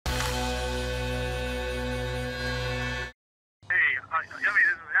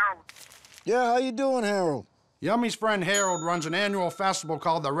Yeah, how you doing, Harold? Yummy's friend Harold runs an annual festival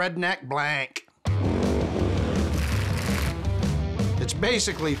called the Redneck Blank. It's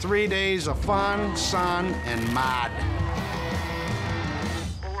basically 3 days of fun, sun, and mud.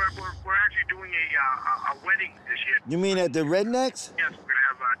 Well, we're actually doing a wedding this year. You mean at the Rednecks? Yes, we're gonna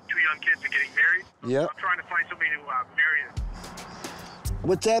have 2 young kids that are getting married. Yep. I'm trying to find somebody to marry them.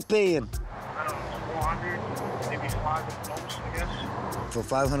 What's that paying? I don't know, 400, maybe 5 at most, I guess. For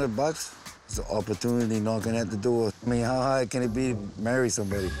 $500? It's an opportunity knocking at the door. I mean, how hard can it be to marry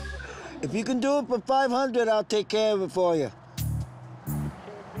somebody? If you can do it for $500, I'll take care of it for you.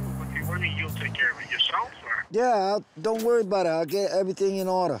 What do you mean you'll take care of it yourself, or? Yeah, don't worry about it. I'll get everything in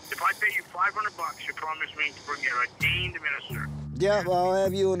order. If I pay you $500, you promise me to bring an ordained minister. Yeah, well, I'll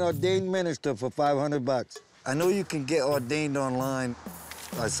have you an ordained minister for $500. I know you can get ordained online.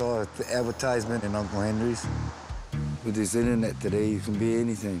 I saw the advertisement in Uncle Henry's. With this internet today, you can be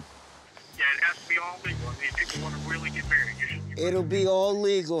anything. Yeah, it has to be all legal. I mean, if people want to really get married, you should. It'll be all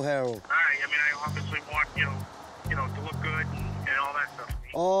legal, Harold. All right. I mean, I obviously want to look good and all that stuff.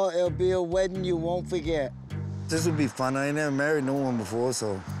 Oh, it'll be a wedding you won't forget. This will be fun. I ain't never married no one before,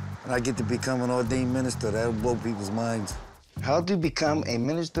 so I get to become an ordained minister. That'll blow people's minds. How to become a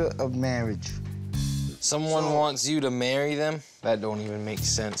minister of marriage? Someone wants you to marry them? That don't even make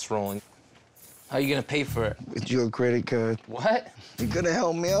sense, Roland. How are you gonna pay for it? With your credit card. What? You gonna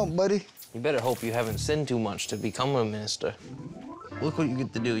help me out, buddy? You better hope you haven't sinned too much to become a minister. Look what you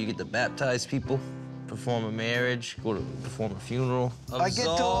get to do. You get to baptize people, perform a marriage, go to perform a funeral. I get to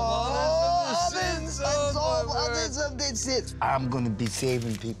all sins of their sins. I'm gonna be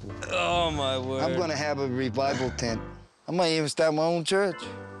saving people. Oh, my word. I'm gonna have a revival tent. I might even start my own church.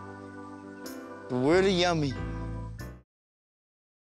 The word of Yummy.